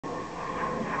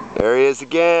There he is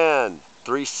again.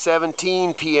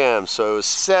 3:17 p.m. So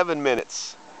 7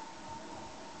 minutes.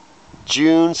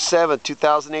 June 7th,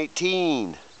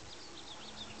 2018.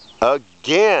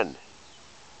 Again.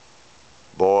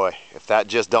 Boy, if that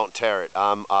just don't tear it,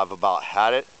 I've about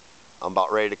had it. I'm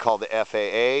about ready to call the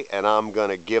FAA, and I'm going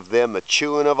to give them the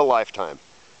chewing of a lifetime.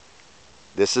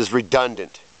 This is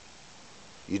redundant.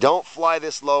 You don't fly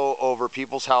this low over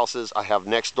people's houses. I have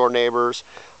next door neighbors.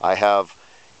 I have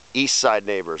east side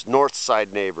neighbors, north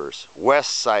side neighbors,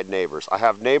 west side neighbors. I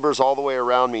have neighbors all the way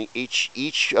around me.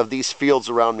 Each of these fields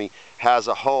around me has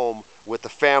a home with a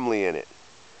family in it.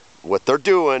 What they're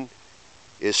doing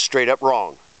is straight up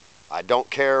wrong. I don't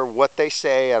care what they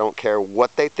say. I don't care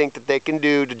what they think that they can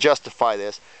do to justify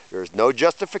this. There's no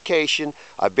justification.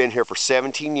 I've been here for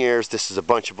 17 years. This is a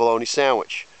bunch of bologna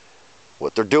sandwich.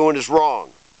 What they're doing is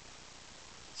wrong.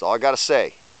 That's all I got to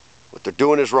say. What they're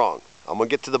doing is wrong. I'm going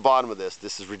to get to the bottom of this.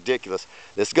 This is ridiculous.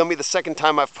 This is going to be the second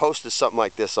time I've posted something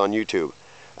like this on YouTube.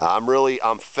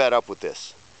 I'm fed up with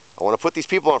this. I want to put these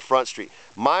people on Front Street.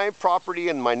 My property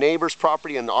and my neighbor's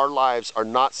property and our lives are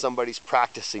not somebody's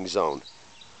practicing zone.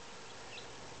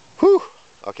 Whew.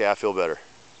 Okay, I feel better.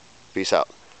 Peace out.